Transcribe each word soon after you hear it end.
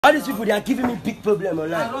All these people, they are giving me big problem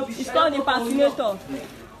online. It's called impersonator.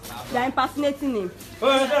 They are impersonating him.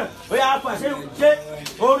 Oh yeah,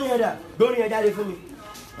 only for me.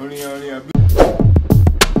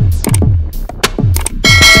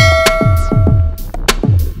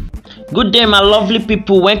 Good day, my lovely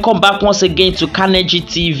people. Welcome back once again to Carnegie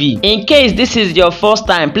TV. In case this is your first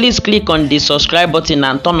time, please click on the subscribe button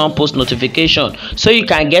and turn on post notification so you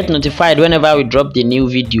can get notified whenever we drop the new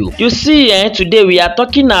video. You see, today we are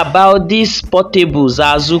talking about this portable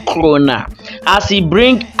Zazu Cronner as he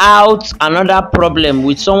bring out another problem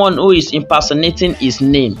with someone who is impersonating his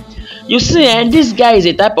name. You see, this guy is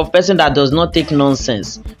a type of person that does not take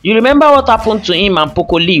nonsense. You remember what happened to him and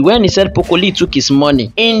Pokoli when he said Pokoli took his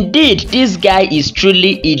money? Indeed, this guy is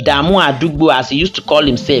truly Idamu Adugbo, as he used to call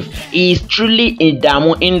himself. He is truly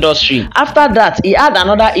Idamu industry. After that, he had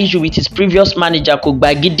another issue with his previous manager,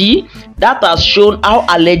 Kogbagidi. That has shown how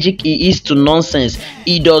allergic he is to nonsense.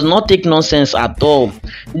 He does not take nonsense at all.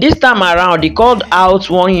 This time around, he called out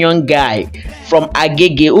one young guy from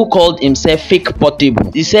Agege who called himself Fake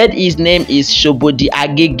Portable. He said his name is Shobodi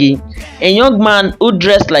Agege, a young man who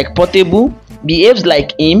dressed like Portable, behaves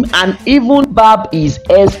like him, and even barb his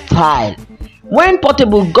hairstyle. When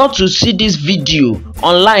Portable got to see this video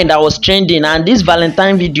online that was trending, and this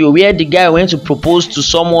Valentine video where the guy went to propose to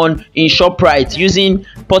someone in ShopRite using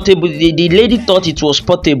Portable, the lady thought it was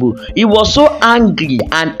Portable. He was so angry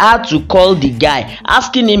and had to call the guy,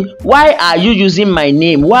 asking him, why are you using my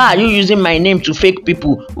name? Why are you using my name to fake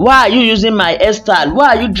people? Why are you using my hairstyle?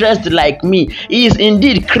 Why are you dressed like me? He is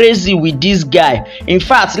indeed crazy with this guy. In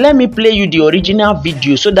fact, let me play you the original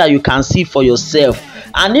video so that you can see for yourself.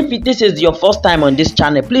 And if this is your first time on this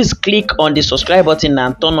channel, please click on the subscribe button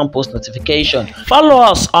and turn on post notification. Follow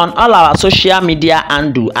us on all our social media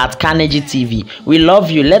handle at Carnegie TV. We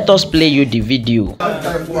love you. Let us play you the video.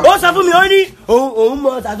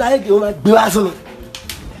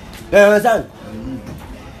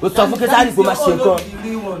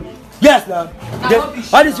 Yes, now.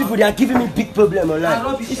 All these people, they are giving me big problem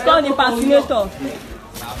online. It's called impersonator.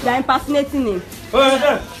 They are impersonating him. Oh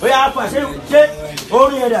yeah,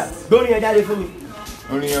 only for me.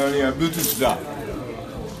 Only Bluetooth da.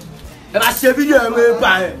 Video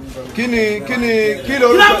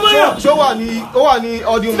Show wà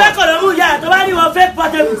audio. Fake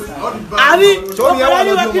portable.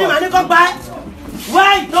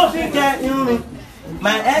 Why don't think that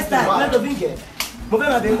my hairstyle? Why don't think that? Mo fẹ́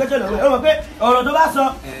máa bẹ̀rẹ̀ kọ́jọ́ lọ́wọ́ ẹ mọ̀ pé ọ̀rọ̀ tó bá sọ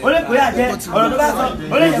ó lè kó yà jẹ́ ọ̀rọ̀ tó bá sọ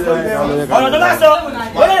ó lè jẹ́ ọ̀rọ̀ tó bá sọ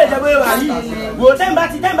ó lè jẹ́ pé wà yìí wò tẹ́ǹbà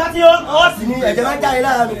tí ó sì ní ẹ̀jẹ̀ máa jáde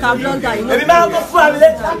lára mi. Èmi máa ń kó fún àmì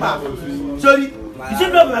lẹ́tí lápá sórí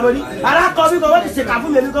ìṣípò ìgbàgbọ́ ní alákọ̀ọ́ bí kan wọ́n ti ṣèkà fún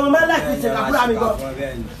mi èmi kan mo máa ń láì fi ṣèkà fúnra mi gan.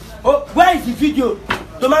 Where is the video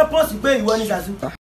tó máa ń pọ̀ sí pé ìwọ ni Zazu?